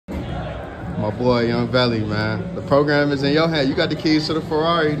My boy, Young Belly, man. The program is in your hand. You got the keys to the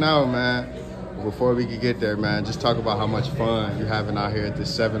Ferrari now, man. Before we could get there, man, just talk about how much fun you're having out here at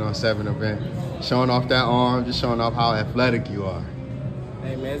this 7-on-7 event. Showing off that arm, just showing off how athletic you are.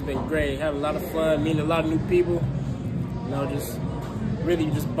 Hey, man, it's been great. Having a lot of fun, meeting a lot of new people. You know, just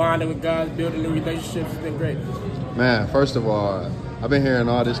really just bonding with guys, building new relationships. It's been great. Man, first of all, I've been hearing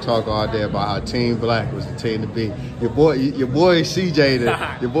all this talk all day about how Team Black was the team to beat. Your boy CJ,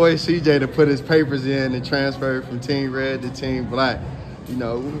 to put his papers in and transfer from Team Red to Team Black. You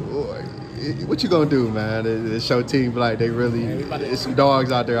know, what you gonna do, man? To show Team Black they really, it's some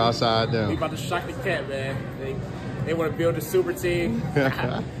dogs out there outside them. We about to shock the cat, man. They want to build a super team. You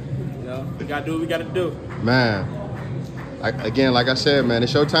know, we gotta do what we gotta do. Man. Again, like I said, man,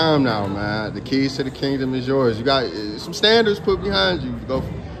 it's your time now, man. The keys to the kingdom is yours. You got some standards put behind you. You go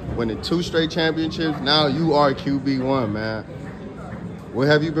winning 2 straight championships. Now you are QB1, man. What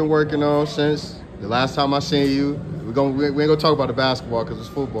have you been working on since the last time I seen you? We ain't gonna talk about the basketball because it's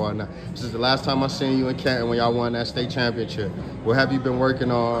football now. This is the last time I seen you in Canton when y'all won that state championship. What have you been working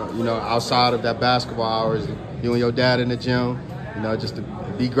on, you know, outside of that basketball hours? You and your dad in the gym, you know, just to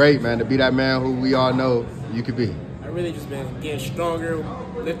be great, man, to be that man who we all know you could be. I really just been getting stronger,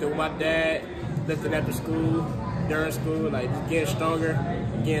 lifting with my dad, lifting after school, during school, like just getting stronger,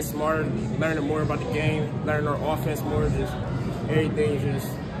 getting smarter, learning more about the game, learning our offense more, just everything is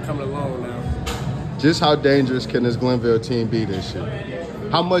just coming along now. Just how dangerous can this Glenville team be this year?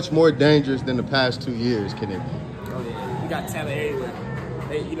 How much more dangerous than the past 2 years can it be? Oh yeah, we got talent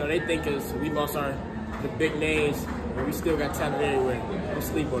everywhere. They think us, we lost the big names, but we still got talent everywhere. Don't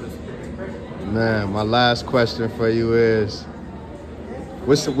sleep on us. Man, my last question for you is,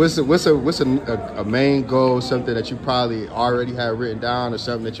 what's a main goal, something that you probably already have written down or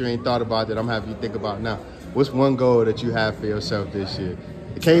something that you ain't thought about that I'm having you think about now? What's one goal that you have for yourself this year?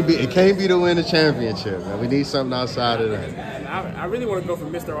 It can't be to win the championship, man. We need something outside of that. I really want to go for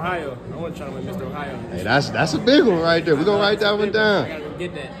Mr. Ohio. I want to try to win Mr. Ohio. Hey, that's a big one right there. We're gonna write that one down. I gotta go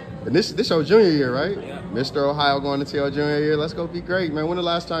get that. And this your junior year, right? Yeah. Mr. Ohio going into your junior year. Let's go be great, man. When the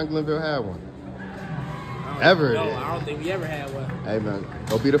last time Glenville had one? Ever? No, I don't think we ever had one. Hey, man,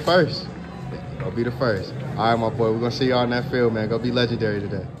 go be the first. Go be the first. All right, my boy, we're going to see you on that field, man. Go be legendary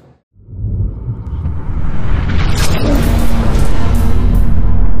today.